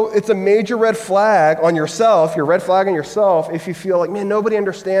 So it's a major red flag on yourself. You're red flagging yourself if you feel like, man, nobody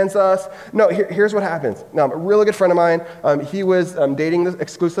understands us. No, here's what happens. Now, a really good friend of mine, he was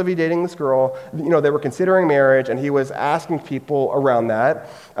exclusively dating this girl. They were considering marriage, and he was asking people around that.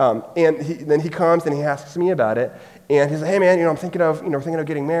 Then he comes and he asks me about it. And he's like, hey, man, I'm thinking of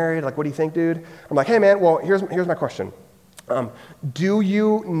getting married. Like, what do you think, dude? I'm like, hey, man, well, here's my question. Do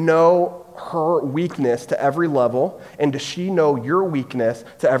you know her weakness to every level, and does she know your weakness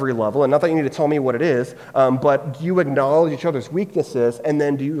to every level? And not that you need to tell me what it is, but do you acknowledge each other's weaknesses, and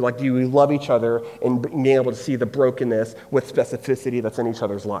then do you love each other and being able to see the brokenness with specificity that's in each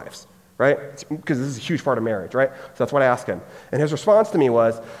other's lives, right? Because this is a huge part of marriage, right? So that's what I asked him. And his response to me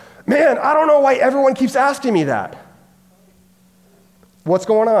was, man, I don't know why everyone keeps asking me that. What's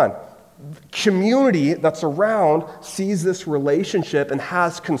going on? Community that's around sees this relationship and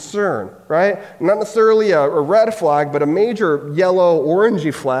has concern, right? Not necessarily a red flag, but a major yellow,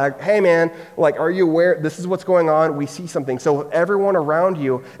 orangey flag. Hey, man, are you aware? This is what's going on. We see something. So if everyone around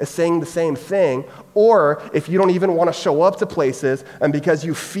you is saying the same thing, or if you don't even want to show up to places and because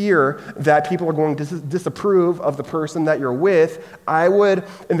you fear that people are going to disapprove of the person that you're with,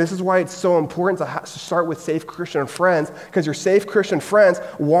 and this is why it's so important to start with safe Christian friends, because your safe Christian friends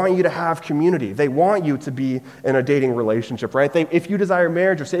want you to have community. They want you to be in a dating relationship, right? If you desire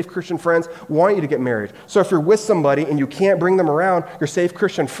marriage, your safe Christian friends want you to get married. So if you're with somebody and you can't bring them around your safe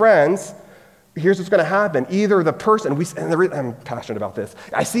Christian friends, here's what's going to happen. Either the person, I'm passionate about this.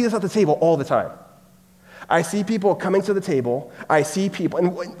 I see this at the table all the time. I see people coming to the table. I see people,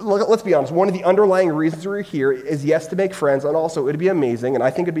 and let's be honest, one of the underlying reasons we're here is, yes, to make friends, and also it'd be amazing, and I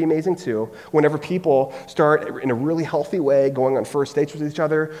think it'd be amazing too, whenever people start in a really healthy way, going on first dates with each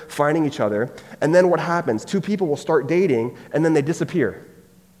other, finding each other, and then what happens? Two people will start dating, and then they disappear.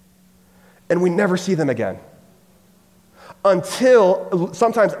 And we never see them again. Until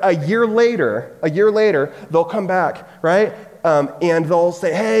sometimes a year later, they'll come back, right? And they'll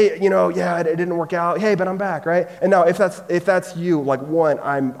say, hey, yeah, it didn't work out. Hey, but I'm back, right? And now if that's you, like one,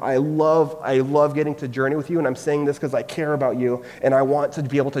 I love getting to journey with you, and I'm saying this because I care about you, and I want to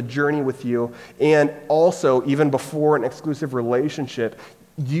be able to journey with you. And also, even before an exclusive relationship,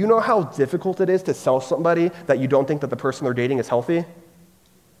 do you know how difficult it is to tell somebody that you don't think that the person they're dating is healthy?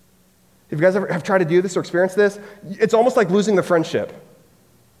 Have you guys ever have tried to do this or experienced this? It's almost like losing the friendship.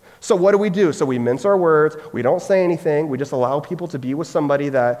 So what do? So we mince our words, we don't say anything, we just allow people to be with somebody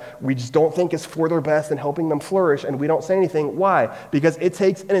that we just don't think is for their best and helping them flourish, and we don't say anything. Why? Because it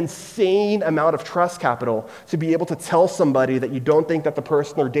takes an insane amount of trust capital to be able to tell somebody that you don't think that the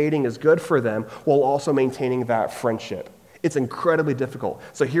person they're dating is good for them while also maintaining that friendship. It's incredibly difficult.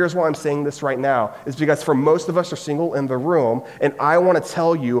 So here's why I'm saying this right now, is because for most of us are single in the room, and I want to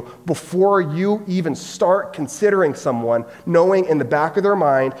tell you, before you even start considering someone, knowing in the back of their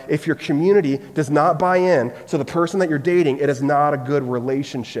mind, if your community does not buy in to the person that you're dating, it is not a good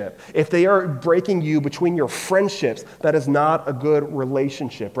relationship. If they are breaking you between your friendships, that is not a good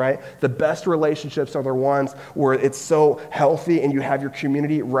relationship, right? The best relationships are the ones where it's so healthy and you have your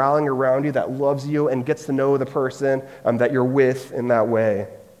community rallying around you that loves you and gets to know the person that you're with in that way.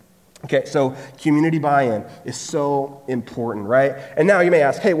 Okay, so community buy-in is so important, right? And now you may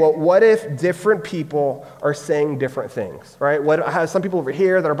ask, hey, well, what if different people are saying different things, right? I have some people over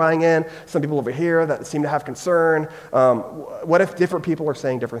here that are buying in, some people over here that seem to have concern. What if different people are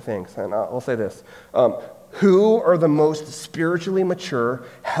saying different things? And I'll say this. Who are the most spiritually mature,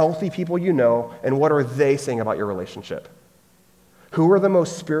 healthy people you know, and what are they saying about your relationship? Who are the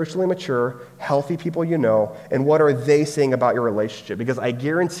most spiritually mature, healthy people you know, and what are they saying about your relationship? Because I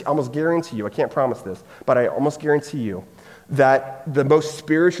almost guarantee you, I can't promise this, but I almost guarantee you that the most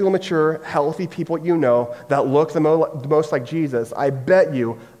spiritually mature, healthy people you know that look the most like Jesus, I bet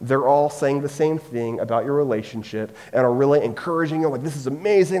you they're all saying the same thing about your relationship and are really encouraging you, like, this is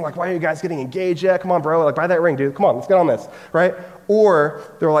amazing, like, why are you guys getting engaged yet? Come on, bro, like, buy that ring, dude, come on, let's get on this, right? Or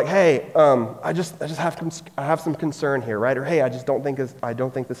they're like, hey, I just have some concern here, right? Or hey, I don't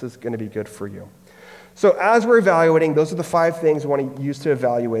think this is going to be good for you. So as we're evaluating, those are the 5 things we want to use to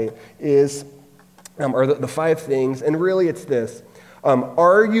evaluate are the 5 things, and really it's this.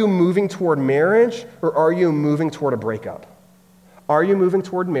 Are you moving toward marriage, or are you moving toward a breakup? Are you moving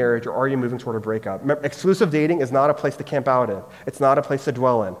toward marriage, or are you moving toward a breakup? Remember, exclusive dating is not a place to camp out in. It's not a place to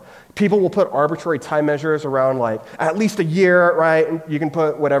dwell in. People will put arbitrary time measures around, like, at least a year, right? And you can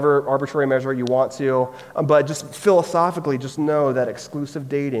put whatever arbitrary measure you want to, but just philosophically, just know that exclusive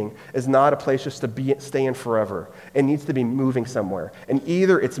dating is not a place just to stay in forever. It needs to be moving somewhere. And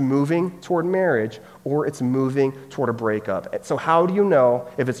either it's moving toward marriage or it's moving toward a breakup. So how do you know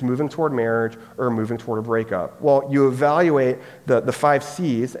if it's moving toward marriage or moving toward a breakup? Well, you evaluate the 5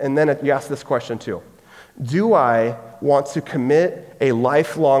 C's, and then you ask this question too. Do I want to commit a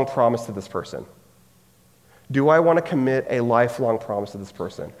lifelong promise to this person? Do I want to commit a lifelong promise to this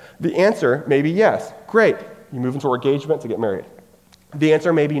person? The answer may be yes. Great. You move into engagement to get married. The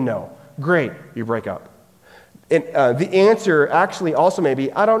answer may be no. Great. You break up. And the answer actually also may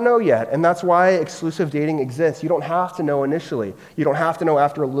be, I don't know yet, and that's why exclusive dating exists. You don't have to know initially. You don't have to know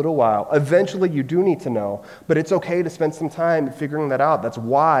after a little while. Eventually, you do need to know, but it's okay to spend some time figuring that out. That's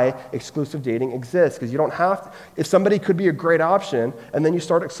why exclusive dating exists, because you don't have to. If somebody could be a great option, and then you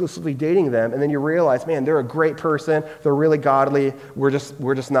start exclusively dating them, and then you realize, man, they're a great person, they're really godly, we're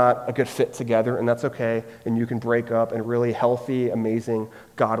just not a good fit together, and that's okay, and you can break up in really healthy, amazing,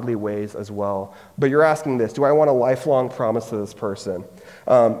 godly ways as well. But you're asking this, do I want a lifelong promise to this person?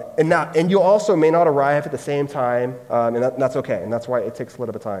 And you also may not arrive at the same time, and that's okay, and that's why it takes a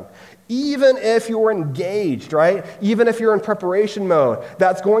little bit of time. Even if you're engaged, right? Even if you're in preparation mode,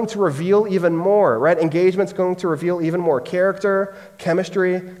 that's going to reveal even more, right? Engagement's going to reveal even more character,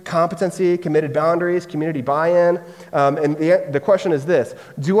 chemistry, competency, committed boundaries, community buy-in. And the question is this,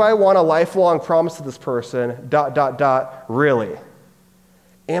 do I want a lifelong promise to this person, ... really?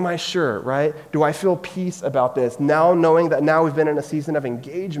 Am I sure, right? Do I feel peace about this? Now knowing that now we've been in a season of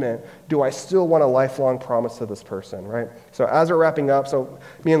engagement, do I still want a lifelong promise to this person, right? So as we're wrapping up, so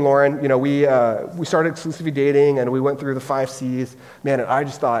me and Lauren, we started exclusively dating and we went through the 5 C's. Man, and I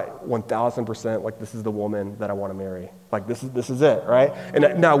just thought 1,000% like this is the woman that I want to marry. Like this is it, right?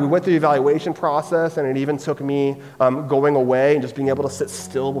 And now we went through the evaluation process, and it even took me going away and just being able to sit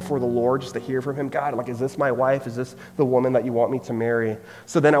still before the Lord just to hear from him. God, like, is this my wife? Is this the woman that you want me to marry?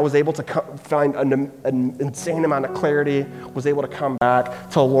 So then I was able to find an insane amount of clarity, was able to come back,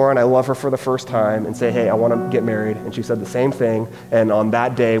 tell Lauren I love her for the first time, and say, hey, I want to get married. And she said the same thing. And on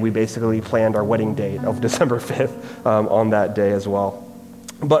that day, we basically planned our wedding date of December 5th on that day as well.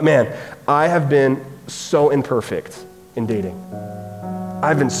 But man, I have been so imperfect in dating.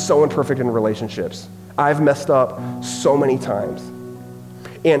 I've been so imperfect in relationships. I've messed up so many times.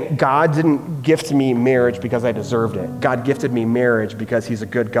 And God didn't gift me marriage because I deserved it. God gifted me marriage because he's a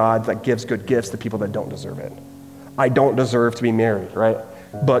good God that gives good gifts to people that don't deserve it. I don't deserve to be married, right?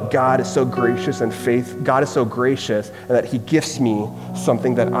 But God is so gracious and God is so gracious that he gifts me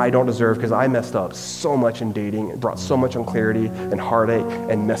something that I don't deserve because I messed up so much in dating. It brought so much unclarity and heartache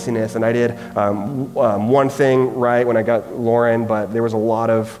and messiness. And I did one thing right when I got Lauren, but there was a lot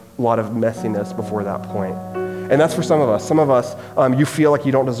of messiness before that point. And that's for some of us. Some of us, you feel like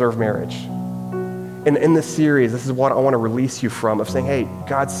you don't deserve marriage. And in this series, this is what I want to release you from, of saying, hey,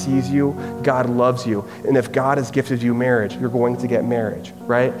 God sees you, God loves you, and if God has gifted you marriage, you're going to get marriage,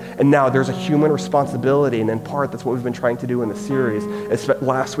 right? And now there's a human responsibility, and in part, that's what we've been trying to do in the series.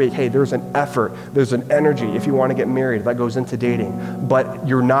 Last week, hey, there's an effort, there's an energy, if you want to get married, that goes into dating, but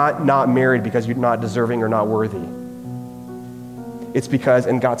you're not married because you're not deserving or not worthy. It's because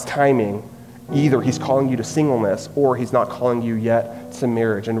in God's timing, either he's calling you to singleness or he's not calling you yet to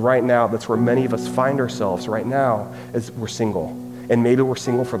marriage. And right now, that's where many of us find ourselves right now, is we're single. And maybe we're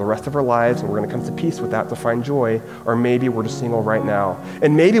single for the rest of our lives and we're going to come to peace with that to find joy, or maybe we're just single right now.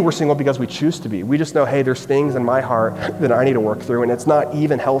 And maybe we're single because we choose to be. We just know, hey, there's things in my heart that I need to work through, and it's not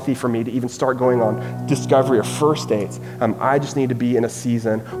even healthy for me to even start going on discovery or first dates. I just need to be in a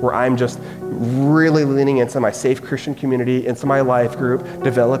season where I'm just really leaning into my safe Christian community, into my life group,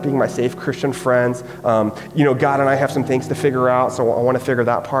 developing my safe Christian friends. God and I have some things to figure out, so I want to figure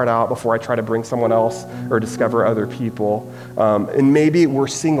that part out before I try to bring someone else or discover other people. And maybe we're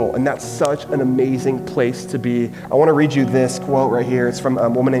single, and that's such an amazing place to be. I want to read you this quote right here. It's from a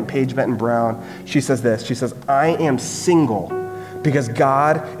woman named Paige Benton Brown. She says this. She says, I am single because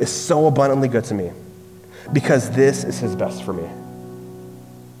God is so abundantly good to me, because this is his best for me.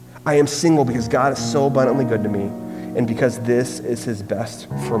 I am single because God is so abundantly good to me, and because this is his best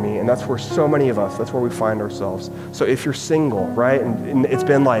for me. And that's where so many of us, that's where we find ourselves. So if you're single, right, and it's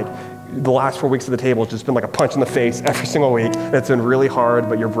been like, the last 4 weeks of the table has just been like a punch in the face every single week. It's been really hard,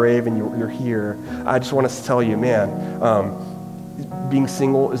 but you're brave and you're here. I just want to tell you, man, being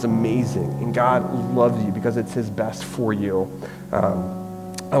single is amazing, and God loves you because it's his best for you.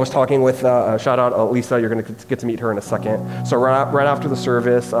 I was talking with, shout out Lisa, you're going to get to meet her in a second. So right after the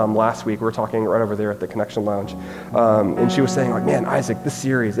service last week, we were talking right over there at the Connection Lounge, and she was saying, like, man, Isaac, this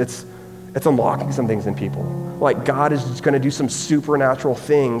series, it's unlocking some things in people. Like, God is just going to do some supernatural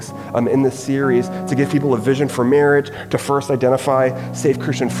things in this series to give people a vision for marriage, to first identify safe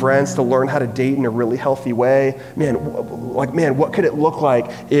Christian friends, to learn how to date in a really healthy way. Man, what could it look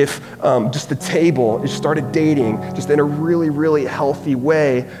like if just the table started dating just in a really, really healthy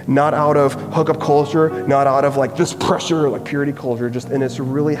way, not out of hookup culture, not out of like this pressure, like purity culture, just in this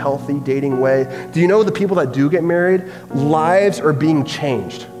really healthy dating way. Do you know the people that do get married, lives are being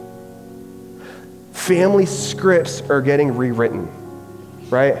changed? Family scripts are getting rewritten,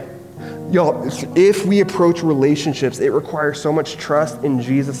 right? Y'all, if we approach relationships, it requires so much trust in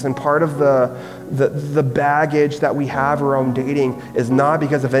Jesus, and part of the baggage that we have around dating is not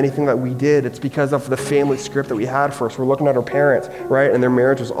because of anything that we did, it's because of the family script that we had first. We're looking at our parents, right? And their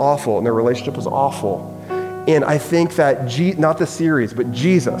marriage was awful, and their relationship was awful. And I think that, not the series, but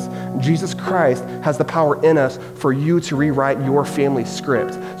Jesus Christ has the power in us for you to rewrite your family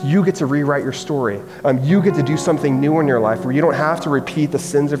script. You get to rewrite your story. You get to do something new in your life where you don't have to repeat the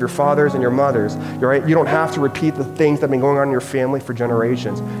sins of your fathers and your mothers, right? You don't have to repeat the things that have been going on in your family for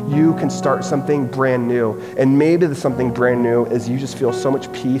generations. You can start something brand new. And maybe the something brand new is you just feel so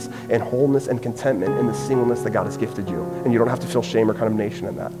much peace and wholeness and contentment in the singleness that God has gifted you. And you don't have to feel shame or condemnation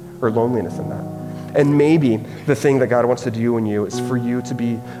in that, or loneliness in that. And maybe the thing that God wants to do in you is for you to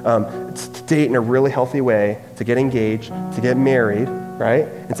be, to date in a really healthy way, to get engaged, to get married, right?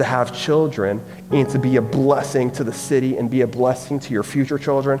 And to have children, and to be a blessing to the city, and be a blessing to your future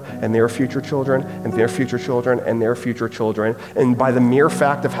children, and their future children, and their future children, and their future children. And by the mere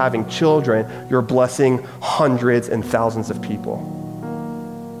fact of having children, you're blessing hundreds and thousands of people.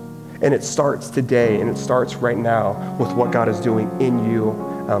 And it starts today, and it starts right now with what God is doing in you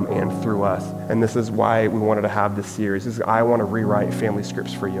and through us. And this is why we wanted to have this series. I want to rewrite family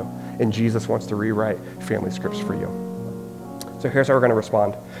scripts for you, and Jesus wants to rewrite family scripts for you. So here's how we're going to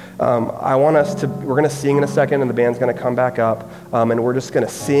respond. We're going to sing in a second, and the band's going to come back up, and we're just going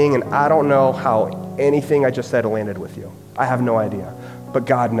to sing, and I don't know how anything I just said landed with you. I have no idea, but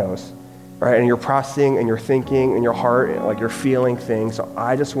God knows. Right? And you're processing and you're thinking in your heart, like you're feeling things. So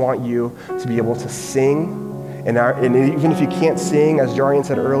I just want you to be able to sing. And even if you can't sing, as Jarian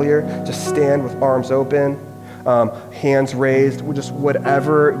said earlier, just stand with arms open, hands raised, just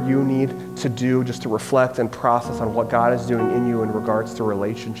whatever you need to do, just to reflect and process on what God is doing in you in regards to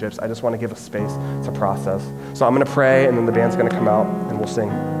relationships. I just want to give a space to process. So I'm going to pray, and then the band's going to come out, and we'll sing.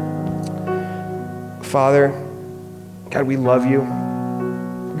 Father, God, we love you.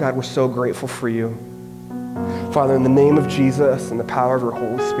 God, we're so grateful for you. Father, in the name of Jesus and the power of your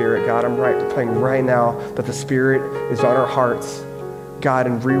Holy Spirit, God, I'm praying right now that the Spirit is on our hearts, God,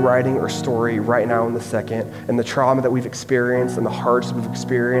 and rewriting our story right now in the second, and the trauma that we've experienced and the hardships we've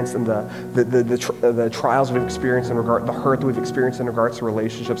experienced and the trials we've experienced the hurt that we've experienced in regards to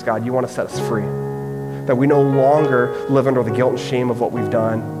relationships, God, you want to set us free. That we no longer live under the guilt and shame of what we've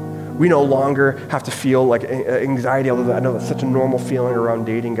done. We no longer have to feel like anxiety, although I know that's such a normal feeling around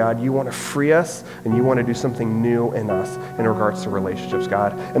dating, God. You want to free us, and you want to do something new in us in regards to relationships,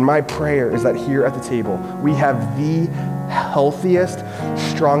 God. And my prayer is that here at the table, we have the healthiest,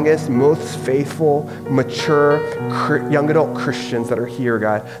 strongest, most faithful, mature, young adult Christians that are here,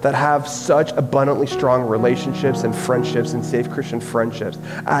 God, that have such abundantly strong relationships and friendships and safe Christian friendships.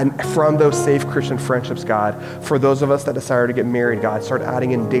 And from those safe Christian friendships, God, for those of us that desire to get married, God, start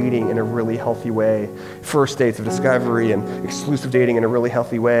adding in dating in a really healthy way, first dates of discovery and exclusive dating in a really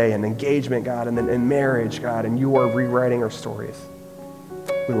healthy way, and engagement, God, and then in marriage, God, and you are rewriting our stories.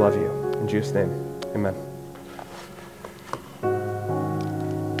 We love you. In Jesus' name, amen.